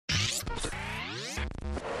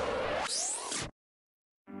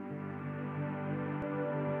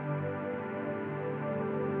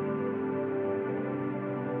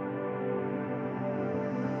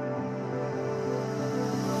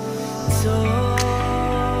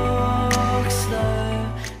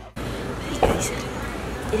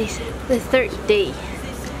It is the third day.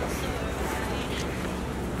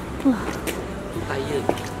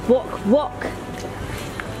 Walk.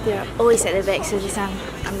 They're always at the back, so this time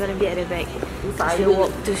I'm gonna be at the back. If you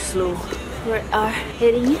walk too slow. We are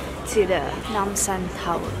heading to the Namsan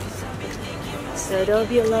Tower. So there'll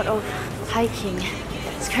be a lot of hiking.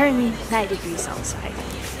 It's currently 9 degrees outside.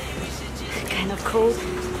 Kind of cold,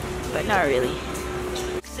 but not really.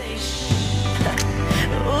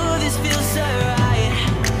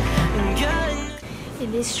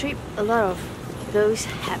 In this trip, a lot of those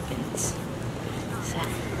happens. So.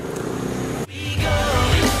 We go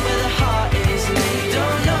where the heart is, and they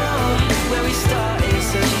don't know where we started.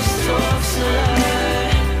 So just talk slow,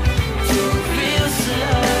 talk real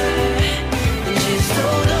slow, and just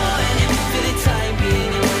hold on for the time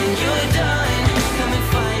being. And when you're done, come and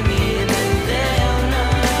find me, and then they'll know.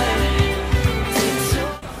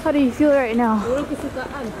 How do you feel right now?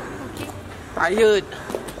 Tired.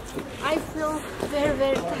 I feel very,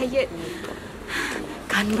 very tired.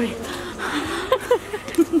 Can't breathe.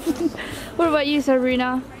 What about you,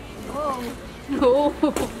 Sabrina? Oh. Oh.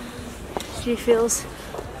 She feels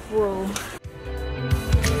whoa.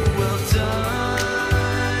 Well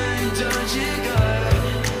done, don't you go.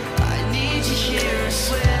 I need you here, I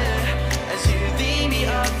swear, as you lead me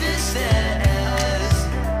up the stairs.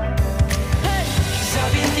 Hey! 'Cause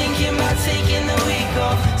I've been thinking about taking the week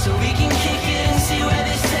off, so we can kick it and see where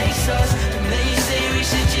this takes us. And then you say we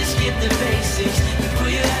should just skip the basics. You put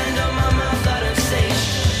your hand on my mouth, I don't say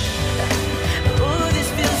shh. Oh, this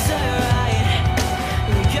feels so right.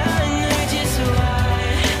 And God knows just why.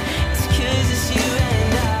 It's 'cause it's you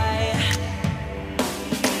and I.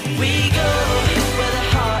 We go where the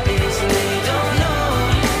heart is, and they don't know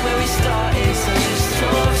where we started. So just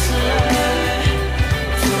talk slow,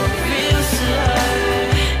 talk real slow,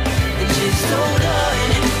 and just hold on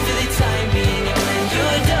for the time being. And when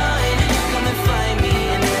you're done, come and find me,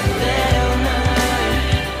 and then they'll know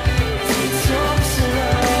to talk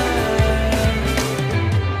slow.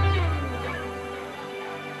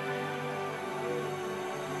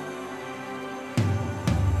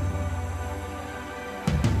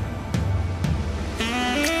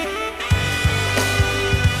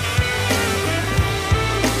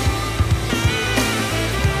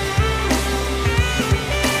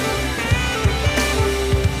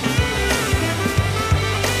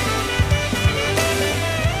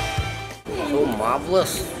 So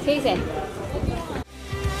marvelous. Taste it.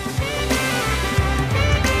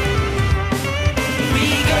 We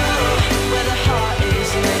go where the heart is,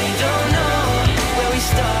 and they don't know where we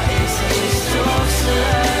started. So just talk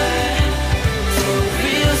slow, talk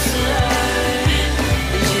real slow,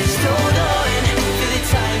 and just hold on for the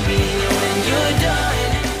time being. And when you're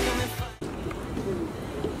done,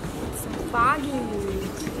 Foggy.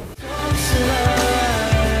 talk slow.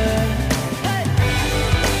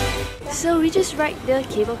 So we just ride the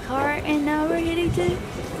cable car and now we're heading to the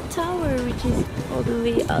tower, which is all the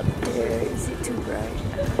way up there. Is it too bright?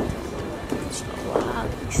 Wow,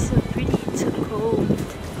 it's so pretty, it's so cold.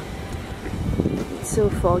 It's so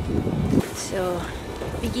foggy. So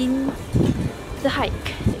begin the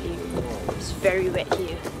hike. It's very wet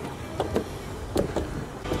here.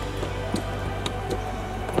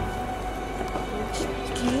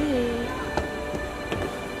 Okay.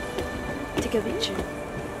 Take a picture.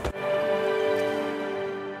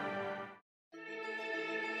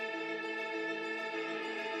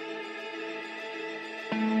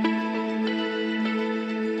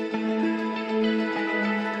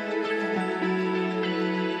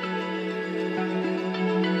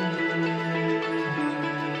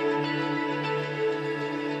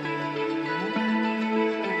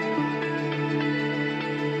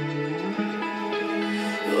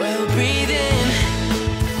 Well, breathe in.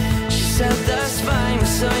 She said that's fine.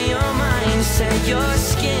 So your mind said your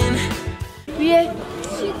skin.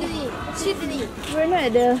 We're not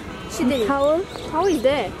at the tower. Tower is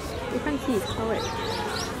there. You can't see it. Tower.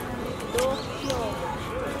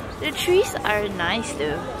 The trees are nice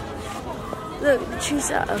though. Look, the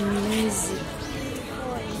trees are amazing.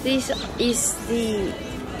 This is the...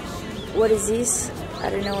 what is this? I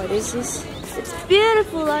don't know what this is. It's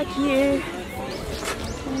beautiful out here.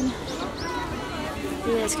 And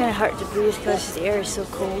yeah, it's kind of hard to breathe because the air is so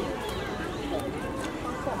cold.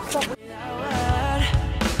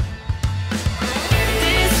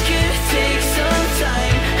 This could take some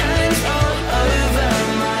time. Hands all over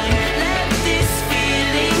mine. Let this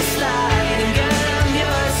feeling slide. And girl, I'm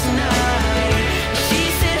yours tonight. She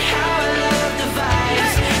said how I love the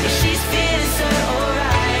vibes. And she's feeling so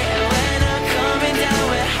alright. And when I'm coming down,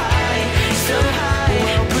 we're high, so high.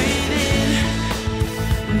 Well, breathe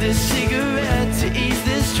in the cigarette to ease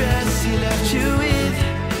this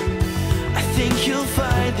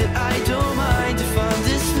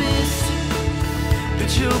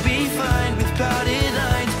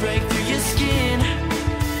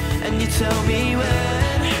tell me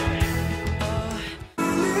when.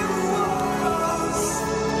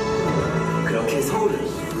 그렇게 서울은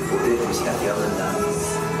우리의 도시가 되어간다.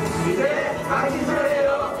 이제 당신 차례예요.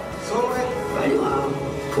 서울에 빨리 와.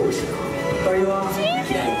 보고 싶어. 빨리 와.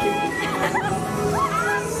 기다릴게.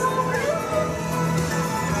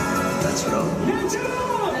 나처럼.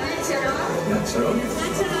 나처럼.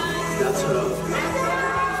 나처럼.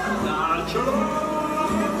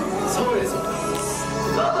 서울에서.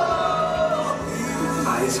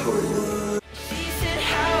 아이 서울. She said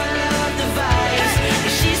how I love the vibes,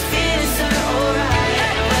 and she's feeling so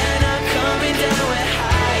alright. When I'm coming down, we're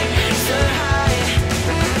high, so high.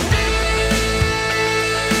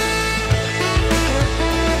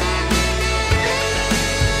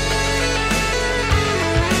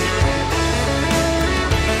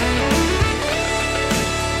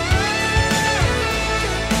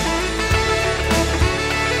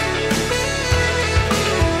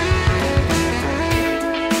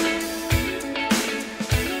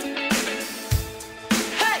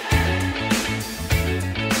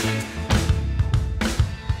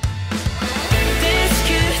 This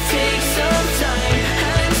could take some time,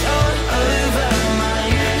 hands all over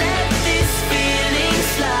mine. Let this feeling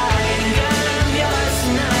slide, girl, I'm yours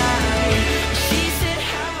tonight. She said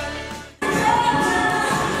how I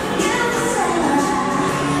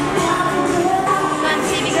Can't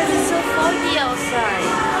see because it's so foggy outside.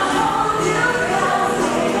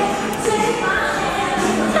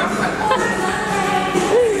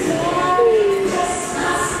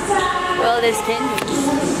 Well, there's candy.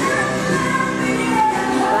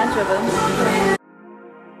 A bunch of them.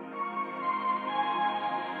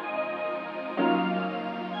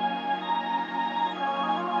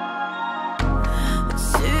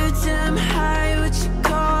 too damn high, what you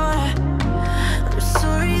call it? I'm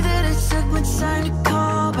sorry that it took my time to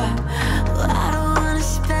call back. Well, I don't wanna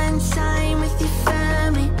spend time with your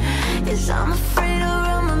family, 'cause I'm afraid I'll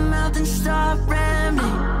run my mouth and start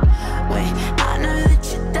rambling. Wait, I know that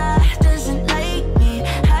your dad doesn't like me.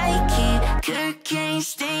 High key, cocaine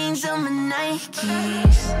stains on my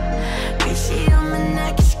Nikes. Greasy on my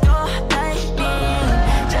neck, it's gold lightning.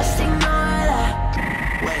 Just ignore that.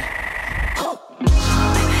 Wait.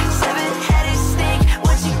 Seven-headed snake,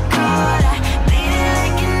 what you call that? Bleeding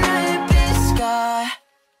like an open scar.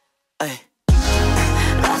 Ay.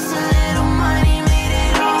 Lost a little money, made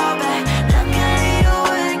it all back. Look how you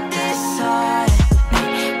work this hard.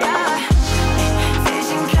 Yeah.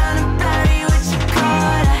 Vision kinda blurry, what you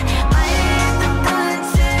call that? Might hit the blunt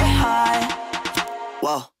too hard.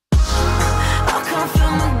 Whoa. I can't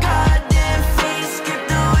feel my goddamn face. Grip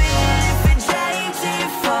the wheel if it drags too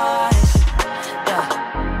fast. Yeah.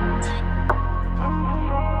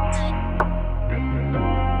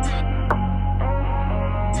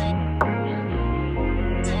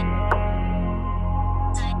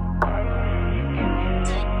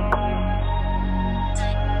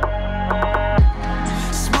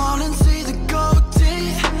 Small and see the gold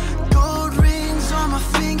teeth, gold rings on my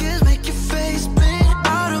fingers make your face bleed.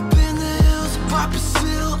 Out up in the hills, pop a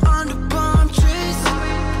seal under palm trees.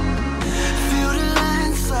 Feel the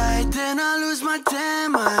landslide, then I lose my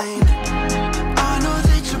damn mind. I know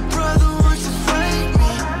that your brother wants to fight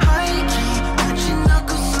me. High key, put your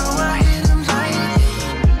knuckles so I hit him lightly.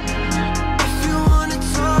 If you wanna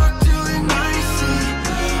talk, do it nicely.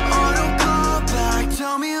 Or don't call back,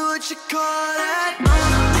 tell me what you call that.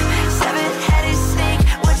 Seven-headed snake,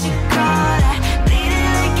 what you call that? Bleeding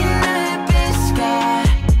like an open scar.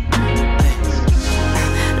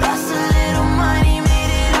 Lost a little money,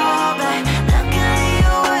 made it all back. Look how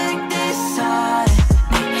you work this hard.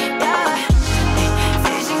 Yeah.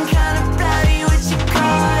 Vision kinda blurry, what you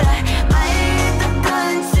call that? Might hit the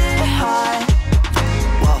blunt too hard.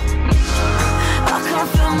 Whoa. I can't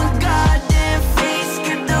feel my goddamn face.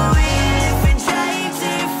 Grip the wheel if it drags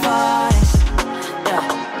too fast. Yeah.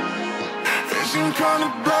 Vision kinda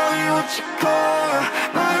blurry, what you call it?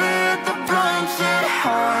 Might hit the blunt too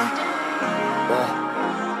hard. Whoa.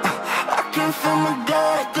 I can't feel my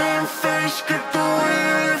goddamn face. Grip the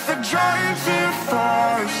wheel if it drags too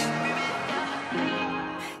fast.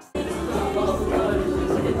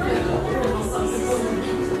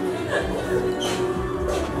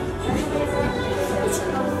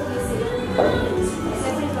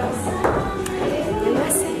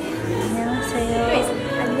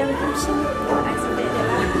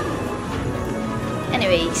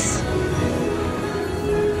 Anyways,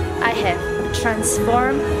 I have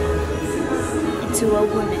transformed into a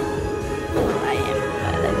woman. I am.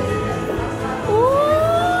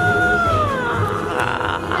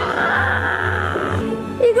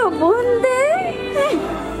 이거 뭔데?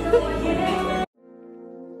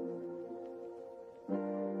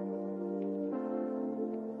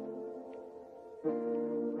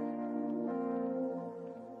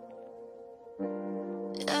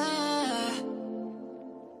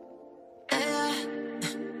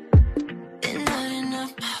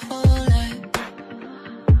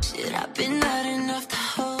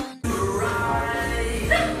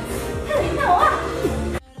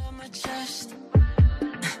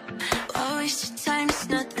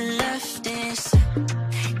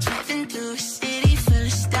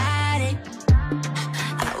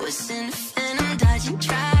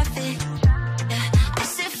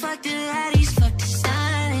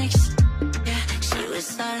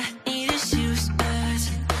 need is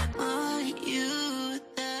useless. Are you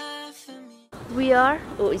there for me? We are.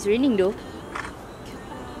 Oh, it's raining though.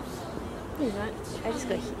 It's not. I just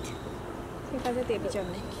got hit. Kita take a picture of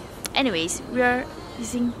me. Anyways, we are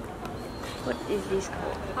using. What is this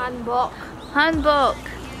called? Hanbok. Hanbok.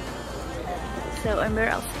 So I'm very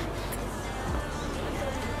outside.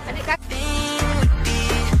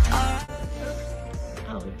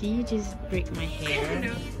 Oh, did you just break my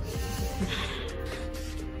hair?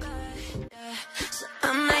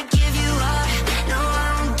 I might give you up. No, I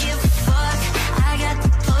don't give a fuck. I got the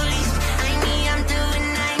police behind me. I'm doing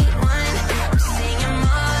 91. I'm singing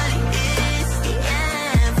Molly is the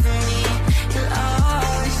end for me. You'll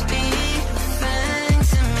always be a friend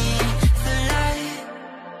to me for life.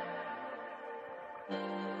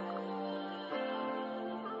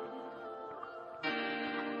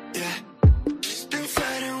 Yeah, she's been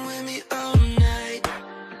fighting with me all night.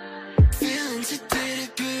 Feeling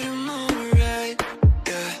sedated, but I'm alright.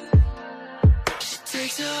 Yeah, she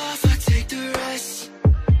takes her off, I take the rest.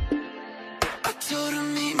 I told her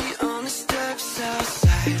meet me on the steps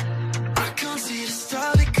outside. I can't see the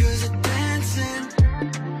start because of dancing.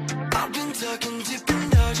 I've been ducking, dipping,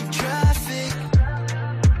 dodging traffic.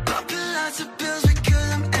 Popping lots of pills because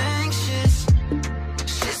I'm anxious.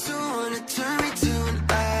 She's the one that turned me to an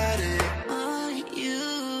addict. Are you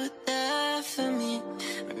there for me?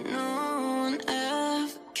 No one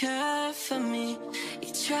ever cared for me.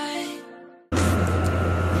 You tried.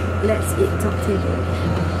 Let's eat top table.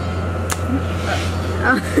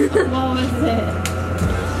 What was it?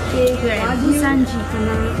 Busanji.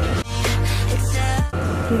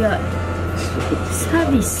 We got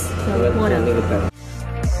service. Water. They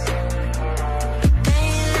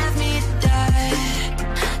left me to die.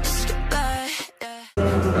 Just goodbye.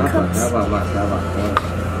 Yeah. Cups.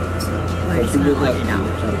 Where's my order now?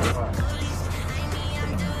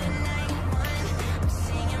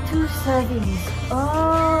 2 servings.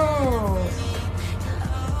 Oh.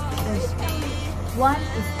 There's one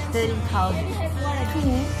is 30,000. 2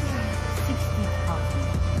 60,000.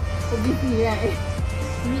 Obviously, right?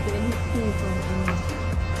 You need to need 2 from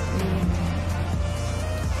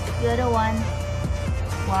The other one,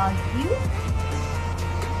 Wagyu.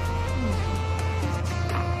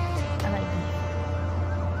 I like beef.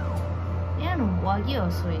 Yeah, no, Wagyu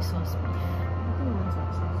or soy sauce beef.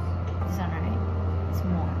 This one, right? It's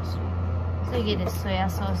more. So you get the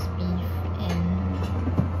soya sauce beef and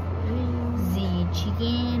the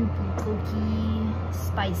chicken bulgogi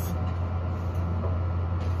spicy.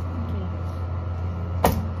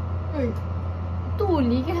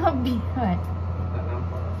 Tuli cannot be right.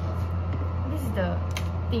 This is the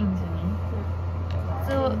things only.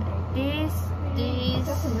 So this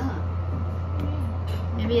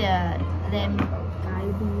maybe a lamb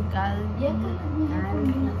galbi.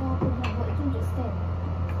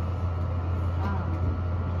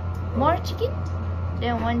 More chicken?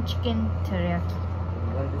 Then 1 chicken teriyaki.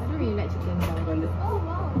 I don't really like chicken galbi. Oh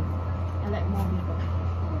wow. I like more beef.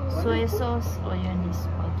 Soy sauce or you want this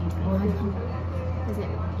wagyu beef? Is it?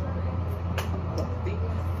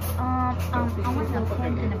 I want a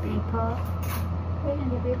pen and a paper. Pen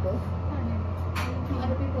and the paper? No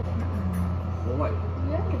other paper? What?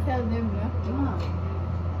 You have to tell them, yeah?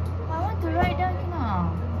 I want to write down, you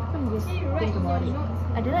know. Come just think about it.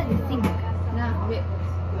 I don't like to think. Nah, wait.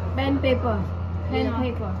 Pen, paper. Pen,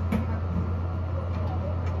 paper.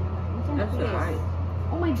 That's right.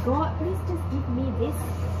 Oh my god, please just give me this.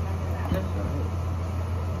 That's right.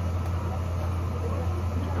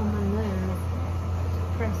 Oh my nerve.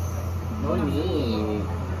 Press. No need.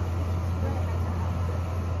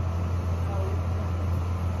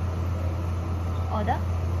 Order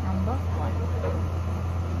number 1.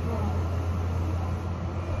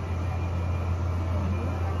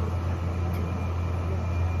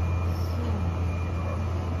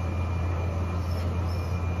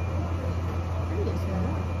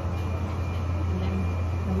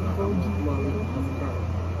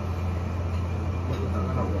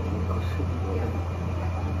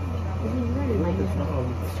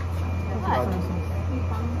 What?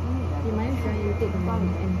 You might as well you take the bun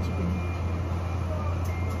and chicken.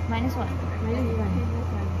 Minus what? Minus this one.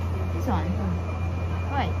 This one.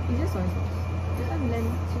 Why? It's just soy sauce. This one lamb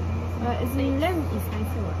chicken. As in lamb is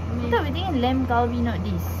nicer what? I thought we thinking lamb galbi, not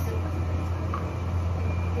this.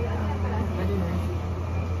 I don't know.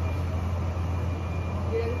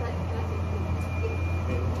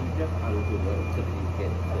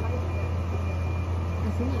 I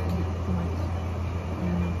think it a bit too much.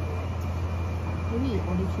 Maybe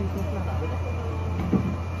only 3 first lah.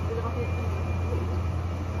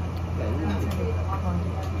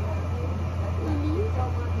 Really?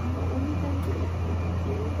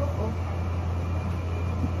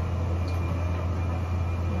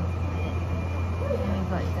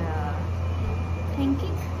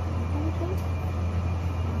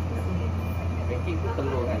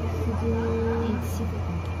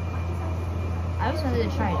 just wanted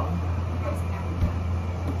to try them.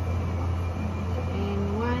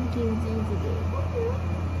 And one kimchi jjigae.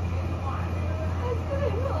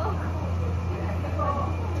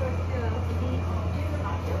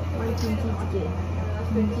 One kimchi jjigae.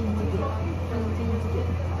 Kimchi jjigae. Kimchi jjigae.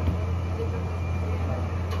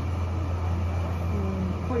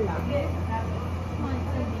 Cola.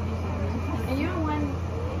 And you want one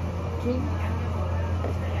drink?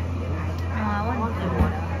 I want water.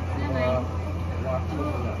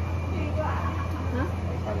 Hah?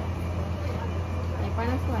 Yang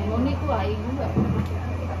panas tu air. Ni tu air juga.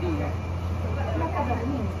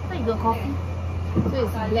 So you got coffee? So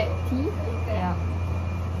it's black tea. Yeah.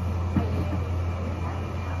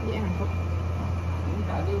 Yeah.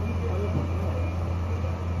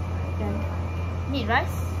 Need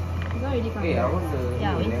rice? It's already come. Hey, I want the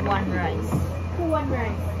Yeah, with lemon. one rice. Who want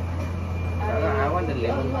rice? I want the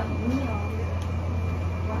lemon.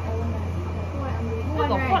 Who I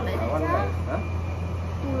want got pot rice? I want rice. Huh?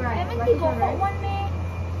 Who rice? Lemon Why tea you got share pot rice? one meh?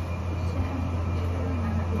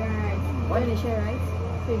 You want rice? Why don't you share rice?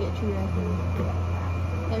 So you get 3 rice.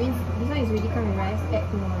 That means this one is already come with rice.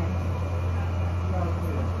 Add 2 more rice.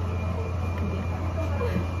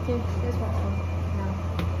 Okay, that's what all. Now.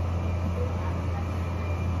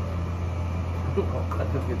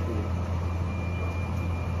 Kata gitu.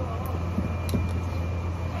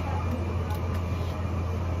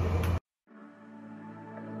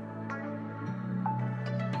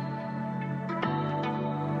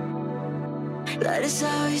 Light is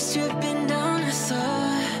always dripping down a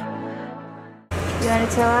thought. You want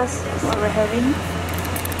to tell us what we're having?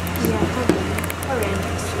 Yeah,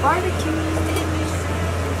 orange. Barbecue.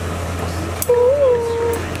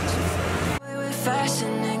 With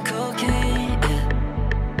fashion and cocaine, yeah.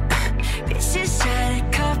 Bitches try to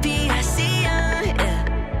copy, I see ya, yeah.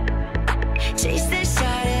 Chase the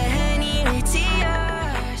shot of Henny with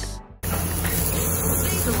tears.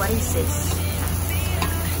 So what is this?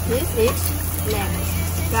 This is lamb.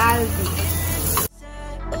 Galbi.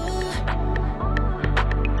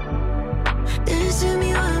 Dance with me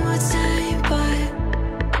one more time, boy.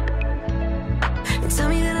 Tell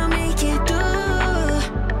me that I'll make it through.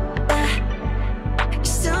 Yeah.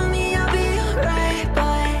 Just tell me I'll be alright,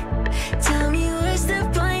 boy. Tell me what's the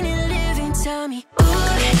point in living? Tell me,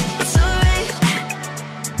 ooh, it's alright.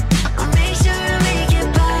 I'll make sure I make it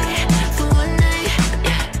by for one night.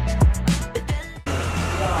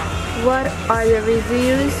 What are the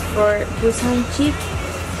reviews for Busan chip?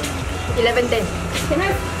 11-10. Can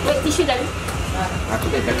I wait tissue darling? Aku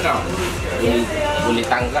dah cakap ini boleh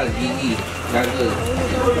tanggal gigi jaga.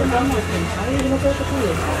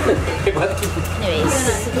 Hebat.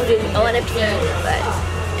 Anyways, I want to pee, but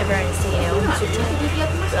everyone's saying I want to pee.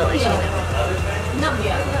 So I'll let you know.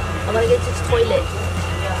 I'm gonna get to the toilet.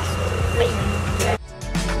 Bye.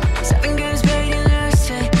 7 grams buried in her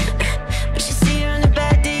straight. We should see her on the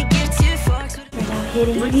bed to get 2 forks. We're now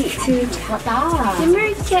heading to the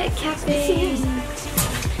Meerkat Cafe.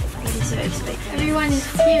 So expected. Everyone is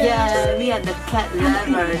here. Yeah, we are the cat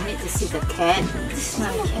lover. Need to see the cat. This is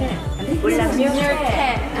not a cat. We're a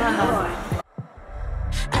Meerkat.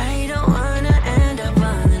 I don't wanna end up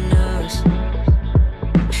on the nose.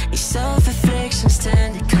 These self-afflictions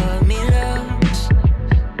tend to cut me loose.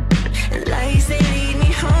 And lies, they lead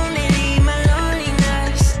me home, they lead my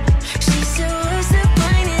loneliness. She said, what's the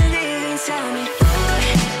point in living? Tell me, ooh,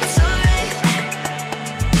 it's alright.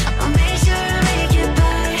 I'll make sure I make it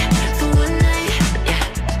by for one night, yeah.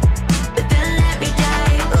 But then let me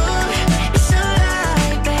die, ooh, it's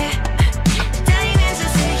alright, babe. Diamonds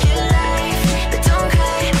will take your life, but don't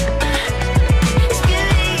cry, it's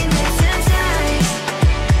beauty in different times,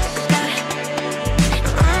 yeah.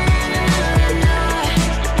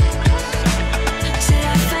 Said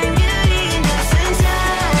I find beauty in different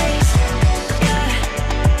times, yeah.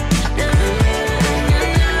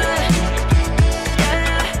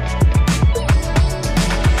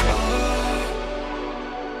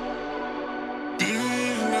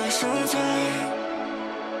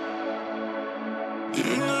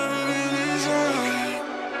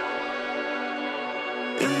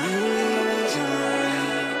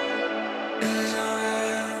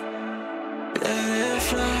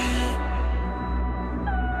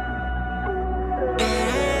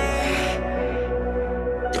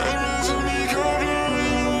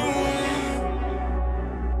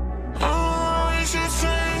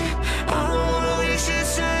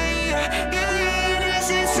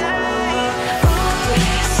 Oh,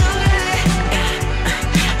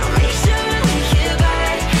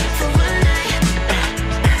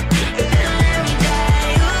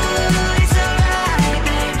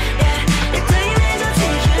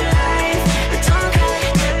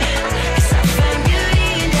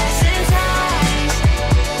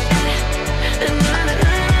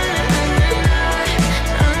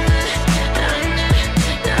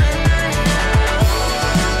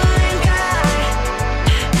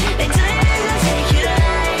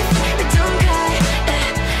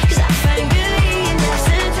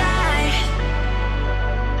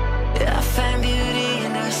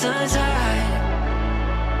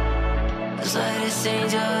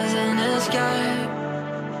 stars in the sky.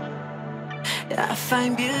 I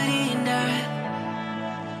find beauty in earth.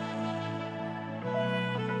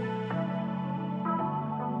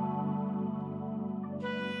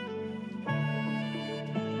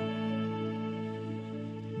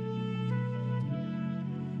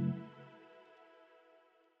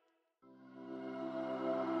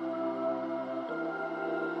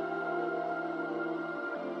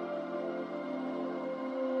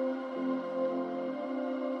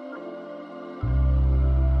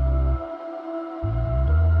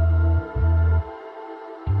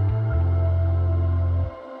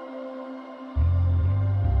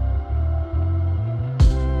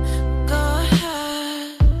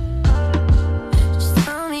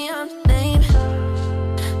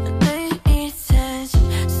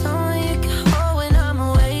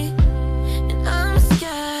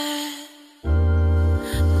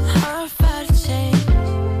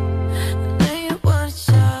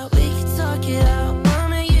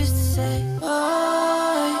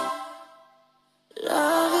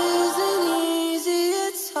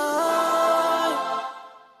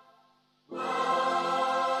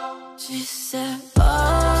 She said, boy,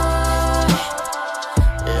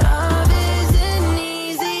 love isn't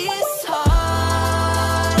easy, it's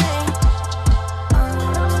hard.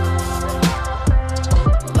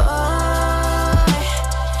 Boy,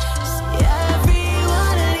 see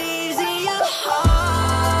everyone leaves and your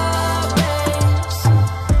heart breaks.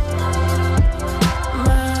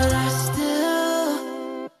 But I still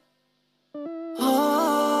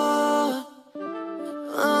hold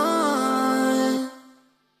on.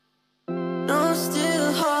 No,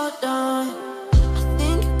 still hold on. I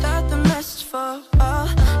think I got the message for a while.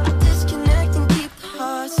 I disconnect and keep the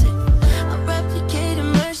heart safe. I replicate,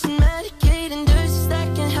 immerse and medicate, and just that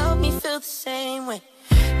can help me feel the same way.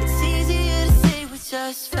 It's easier to say we're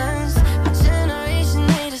just friends. My generation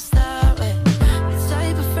made us that way. The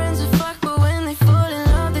type of friends that fuck, but when they fall in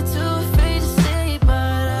love, they're too afraid to stay.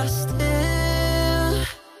 But I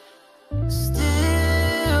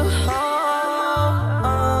still hold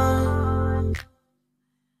on.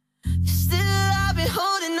 Still I've been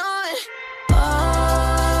holding on. Boy,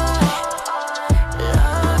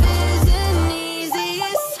 love isn't easy,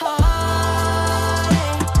 it's hard.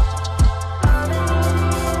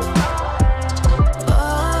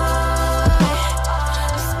 Boy,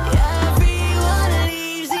 see everyone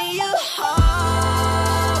leaves and your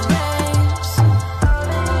heart breaks.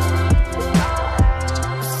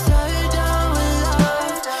 So done with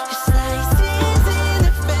love. It's like tears in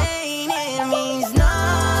the rain, it means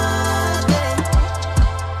nothing.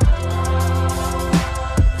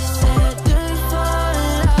 Said don't fall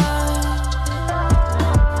in love.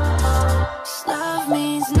 'Cause love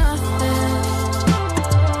means nothing.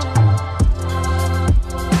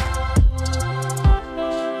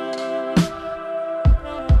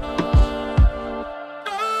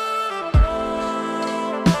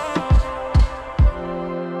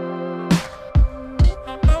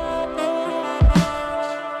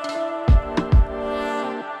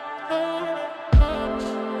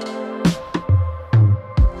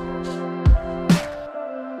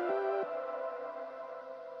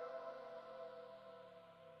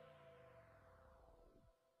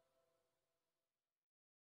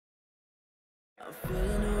 I'm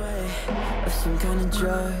feeling away of some kind of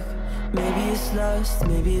drug. Maybe it's lust,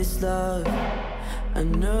 maybe it's love. I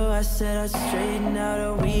know I said I'd straighten out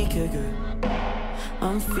a week ago.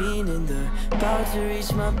 I'm feeling the about to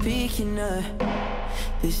reach my peak, you know.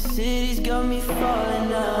 This city's got me falling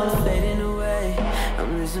now. I'm fading away,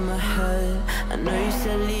 I'm losing my head. I know you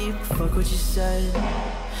said leave, but fuck what you said.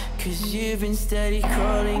 'Cause you've been steady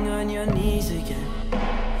crawling on your knees again.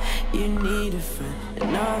 You need a friend,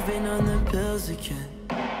 and I've been on the pills again.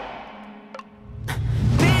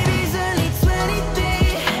 Baby's only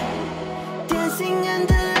 23, dancing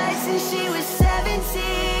under lights since she was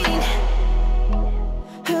 17.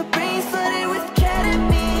 Her brain's flooded with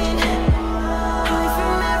ketamine. High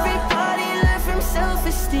from every party, learn from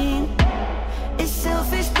self-esteem. It's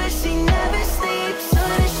selfish, but she never sleeps. So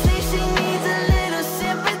when she sleeps, she needs a little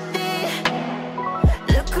sympathy.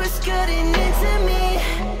 Look what's getting into me.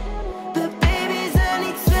 But baby's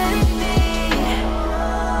only 23.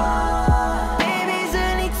 Baby's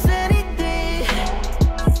only 23.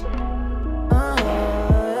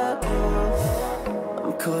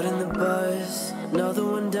 I'm caught in the buzz, another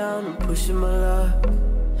one down, I'm pushing my luck.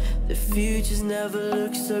 The future's never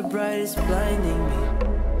looked so bright, it's blinding me.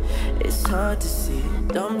 It's hard to see,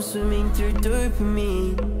 I'm swimming through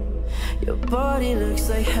dopamine. Your body looks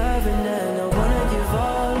like heaven and I wanna give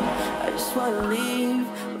up. I just wanna leave,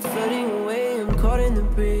 I'm floating away, I'm caught in the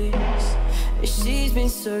breeze. And she's She's been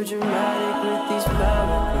so dramatic with these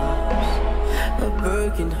paragraphs. A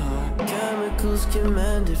broken heart, chemicals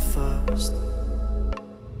commanded fast.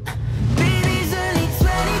 Baby's only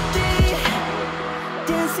 23,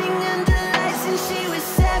 dancing under lights and she was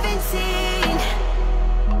 17.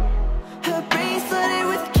 Her brain flooded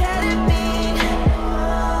with ketamine.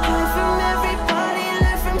 High from everybody,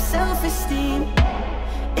 learned from self-esteem.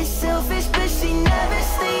 It's selfish but she never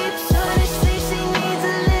sleeps. Honestly, she needs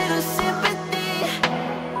a little sympathy.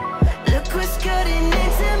 Look what's cutting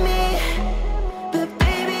into me. But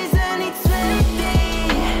baby's only 23.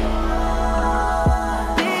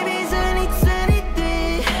 Baby's only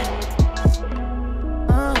 23.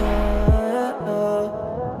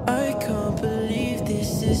 I can't believe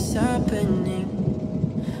this is happening.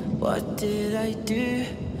 What did I do?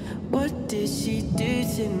 What did she do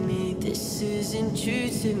to me? This isn't true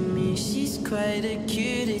to me. She's quite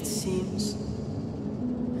acute, it seems.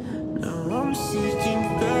 Now I'm seeking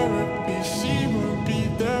therapy. She won't be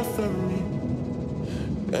there for me.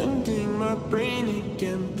 Bending my brain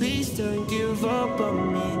again. Please don't give up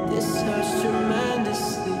on me. This hurts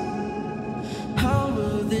tremendously. How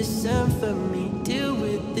will this end for me? Deal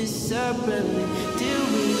with this separately.